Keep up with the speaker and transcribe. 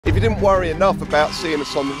If you didn't worry enough about seeing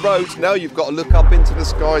us on the roads, now you've got to look up into the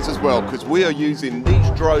skies as well, because we are using these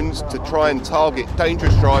drones to try and target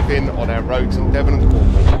dangerous driving on our roads in Devon and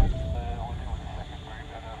Cornwall.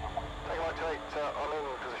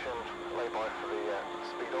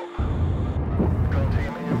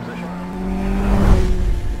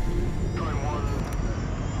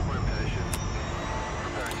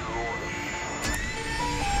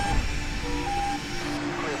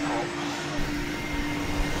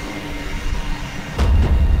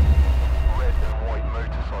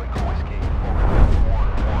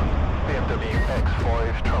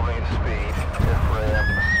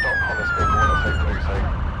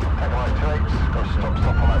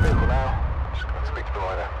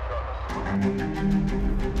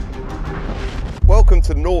 Welcome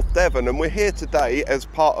to North Devon, and we're here today as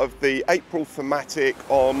part of the April thematic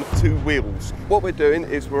on two wheels. What we're doing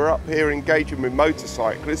is we're up here engaging with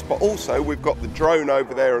motorcyclists, but also we've got the drone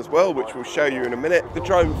over there as well, which we'll show you in a minute. The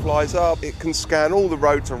drone flies up, it can scan all the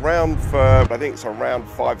roads around for, I think it's around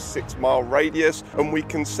 5-6 mile radius, and we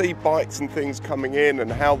can see bikes and things coming in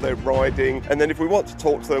and how they're riding. And then if we want to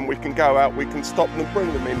talk to them, we can go out, we can stop them,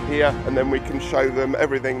 bring them in here, and then we can show them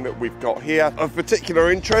everything that we've got here. Of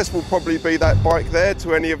particular interest will probably be that bike there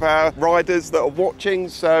to any of our riders that are watching.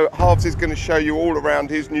 So Harves is going to show you all around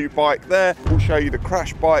his new bike there. We'll show you the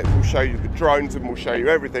crash bike, we'll show you the drones, and we'll show you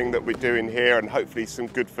everything that we're doing here, and hopefully some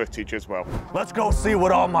good footage as well. Let's go see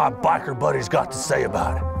what all my biker buddies got to say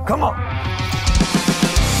about it. Come on.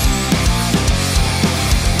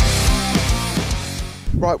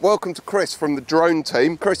 Right, welcome to Chris from the drone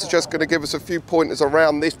team. Chris is just going to give us a few pointers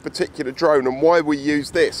around this particular drone and why we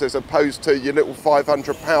use this as opposed to your little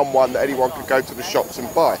 £500 one that anyone could go to the shops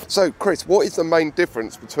and buy. So Chris, what is the main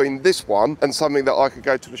difference between this one and something that I could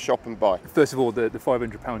go to the shop and buy? First of all, the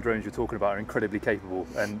 £500 drones you're talking about are incredibly capable,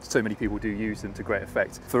 and so many people do use them to great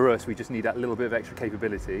effect. For us, we just need that little bit of extra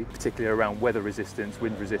capability, particularly around weather resistance,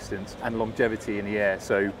 wind resistance, and longevity in the air,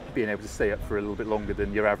 so being able to stay up for a little bit longer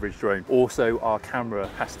than your average drone. Also, our camera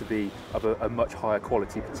has to be of a much higher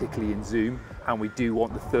quality, particularly in zoom, and we do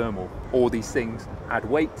want the thermal. All these things add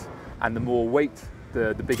weight, and the more weight,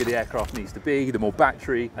 the bigger the aircraft needs to be, the more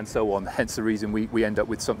battery, and so on. Hence the reason we end up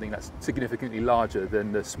with something that's significantly larger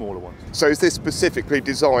than the smaller ones. So is this specifically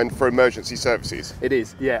designed for emergency services? It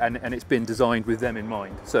is, yeah, and it's been designed with them in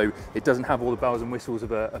mind. So it doesn't have all the bells and whistles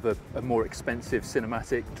of a more expensive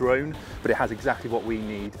cinematic drone, but it has exactly what we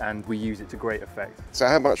need, and we use it to great effect. So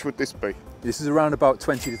how much would this be? This is around about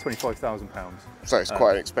 £20,000 to £25,000. So it's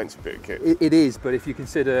quite an expensive bit of kit. It is, but if you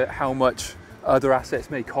consider how much other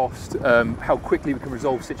assets may cost, how quickly we can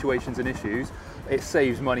resolve situations and issues, it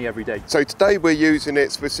saves money every day. So today we're using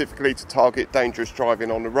it specifically to target dangerous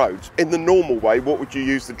driving on the roads. In the normal way, what would you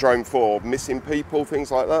use the drone for? Missing people,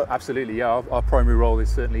 things like that? Absolutely, yeah. Our primary role is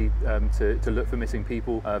certainly to look for missing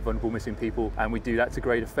people, vulnerable missing people, and we do that to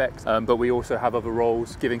great effect. But we also have other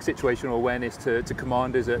roles, giving situational awareness to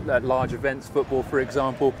commanders at large events, football for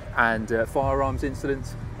example, and firearms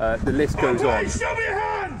incidents. The list goes on. Show me your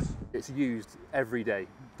hands! It's used every day,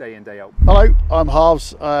 day in, day out. Hello, I'm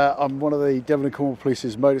Harves. I'm one of the Devon and Cornwall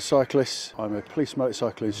Police's motorcyclists. I'm a police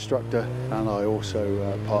motorcycle instructor, and I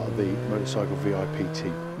also part of the motorcycle VIP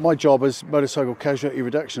team. My job as motorcycle casualty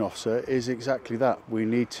reduction officer is exactly that. We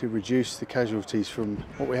need to reduce the casualties from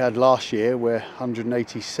what we had last year, where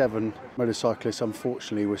 187 motorcyclists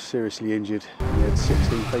unfortunately were seriously injured and we had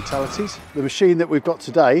 16 fatalities. The machine that we've got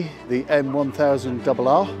today, the M300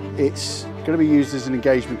 RTK, it's going to be used as an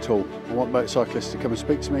engagement tool. I want motorcyclists to come and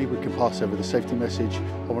speak to me. We can pass over the safety message.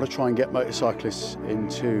 I want to try and get motorcyclists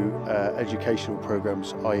into educational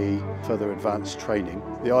programs, i.e. further advanced training.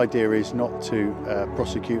 The idea is not to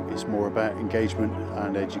prosecute, it's more about engagement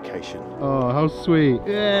and education. Oh, how sweet.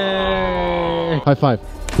 Yay! High five.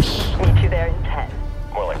 Meet you there in 10.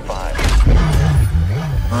 More like 5.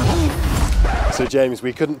 So James,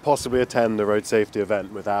 we couldn't possibly attend a road safety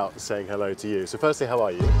event without saying hello to you. So firstly, how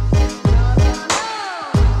are you?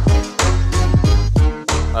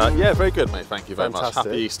 Yeah, very good, mate. Thank you very much.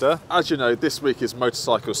 Fantastic. Happy Easter. As you know, this week is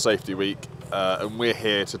Motorcycle Safety Week, and we're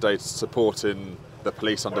here today supporting the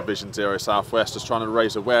police on Division 0 Southwest, just trying to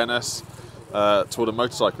raise awareness to all the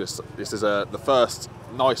motorcyclists. This is the first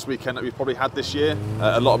nice weekend that we've probably had this year.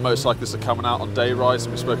 A lot of motorcyclists are coming out on day rides,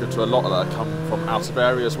 and we've spoken to a lot that come from out of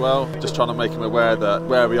area as well. Just trying to make them aware that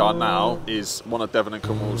where we are now is one of Devon and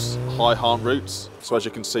Cornwall's high harm routes. So as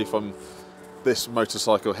you can see from this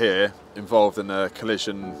motorcycle here, involved in a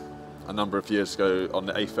collision a number of years ago on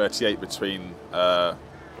the A38 between, well,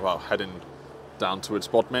 heading down towards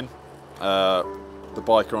Bodmin. The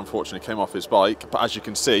biker unfortunately came off his bike, but as you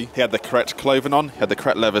can see, he had the correct clothing on, he had the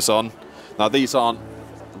correct leathers on. Now these aren't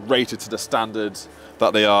rated to the standard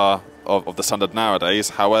that they are of the standard nowadays.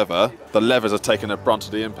 However, the levers are taking the brunt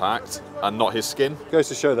of the impact and not his skin. Goes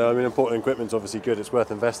to show though, I mean, important equipment's obviously good, it's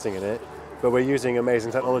worth investing in it. But we're using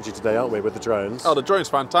amazing technology today, aren't we, with the drones? Oh, the drone's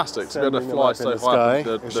fantastic. To be able to fly so high,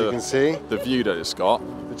 as you can see. The view that it's got.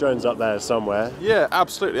 The drone's up there somewhere. Yeah,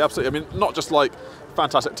 absolutely, absolutely. I mean, not just like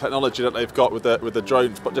fantastic technology that they've got with the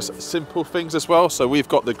drones, but just simple things as well. So we've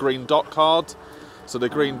got the green dot card. So the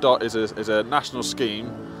green dot is a national scheme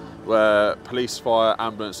where police, fire,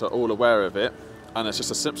 ambulance are all aware of it, and it's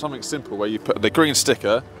just something simple where you put the green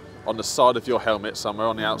sticker on the side of your helmet somewhere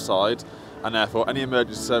on the outside, and therefore any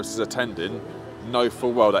emergency services attending know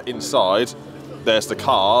full well that inside there's the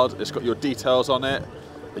card, it's got your details on it,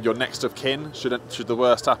 your next of kin. Should the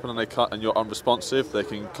worst happen and you're unresponsive, they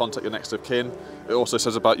can contact your next of kin. It also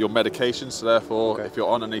says about your medication, so therefore if you're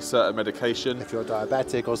on any certain medication, if you're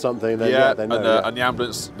diabetic or something, then yeah, they know. And the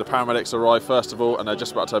ambulance, the paramedics arrive first of all, and they're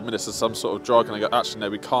just about to administer some sort of drug, and they go, actually no,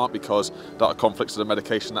 we can't because that conflicts with the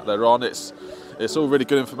medication that they're on. It's all really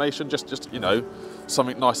good information. Just you know,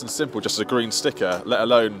 something nice and simple, just a green sticker. Let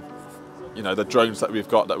alone, you know, the drones that we've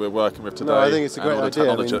got that we're working with today. No, I think it's a great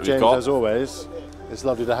idea. I mean, James, as always, it's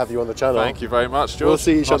lovely to have you on the channel. Thank you very much, George. We'll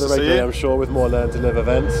see each other regularly, I'm sure, with more Learn to Live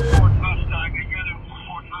events.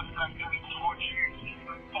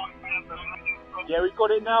 Yeah, we've got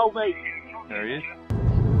it now, mate. There he is.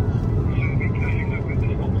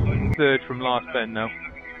 Third from last bend now.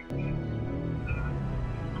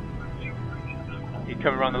 He's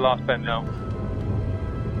coming around the last bend now.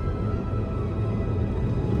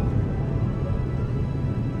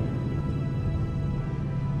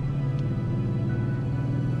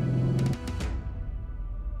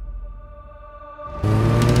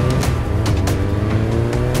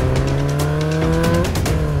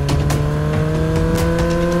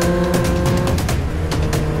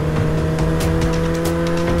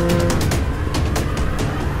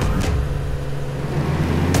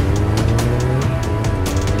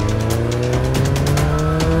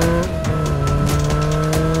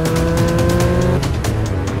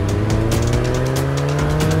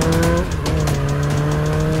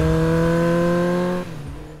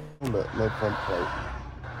 No front plate.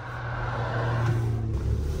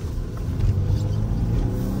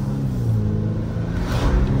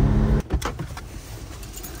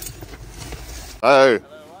 Oh,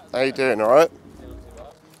 how you doing, all right?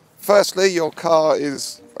 Firstly, your car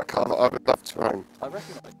is a car that I would love to own. I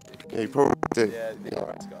recognise you. Yeah, you probably do. Yeah, the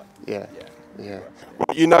RX guy. Yeah.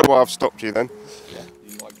 Well, you know why I've stopped you then? Yeah,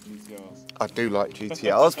 you like GTRs. I do like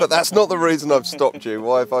GTRs, but that's not the reason I've stopped you.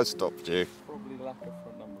 Why have I stopped you? Probably lack of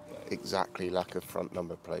front number plate. Exactly, lack of front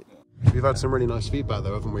number plate. We've had some really nice feedback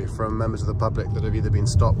though, haven't we, from members of the public that have either been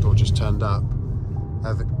stopped or just turned up,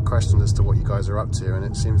 have a question as to what you guys are up to, and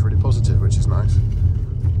it seems really positive, which is nice.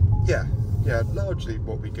 Yeah, largely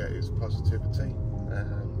what we get is positivity.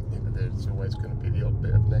 You know, there's always going to be the odd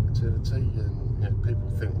bit of negativity, and you know, people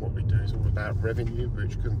think what we do is all about revenue,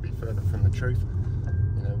 which couldn't be further from the truth.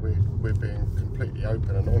 You know, we're being completely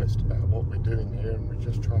open and honest about what we're doing here, and we're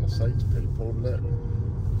just trying to say to people, look,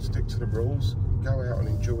 stick to the rules, go out and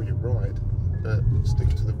enjoy your ride, but stick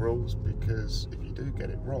to the rules, because if you do get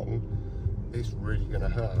it wrong, it's really going to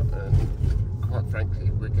hurt. And quite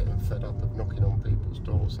frankly, we're getting fed up of knocking on people's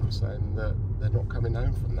doors and saying that they're not coming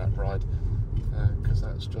home from that ride, because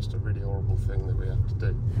that's just a really horrible thing that we have to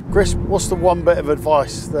do. Chris, what's the one bit of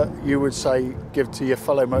advice that you would say give to your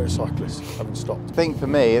fellow motorcyclists having stopped? I think for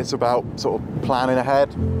me it's about sort of planning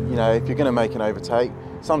ahead. You know, if you're going to make an overtake,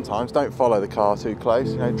 sometimes don't follow the car too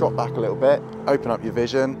close. You know, drop back a little bit, open up your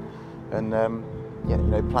vision, and yeah, you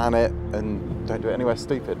know, plan it and don't do it anywhere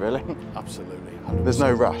stupid, really. Absolutely. 100%. There's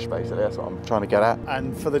no rush, basically. That's what I'm trying to get at.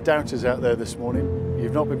 And for the doubters out there this morning,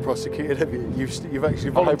 you've not been prosecuted, have you? You've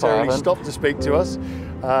actually voluntarily stopped to speak to us,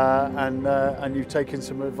 and you've taken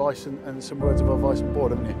some advice and some words of advice on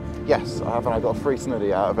board, haven't you? Yes, I have, and I got a free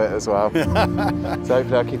snuddy out of it as well. So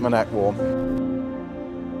hopefully I'll keep my neck warm.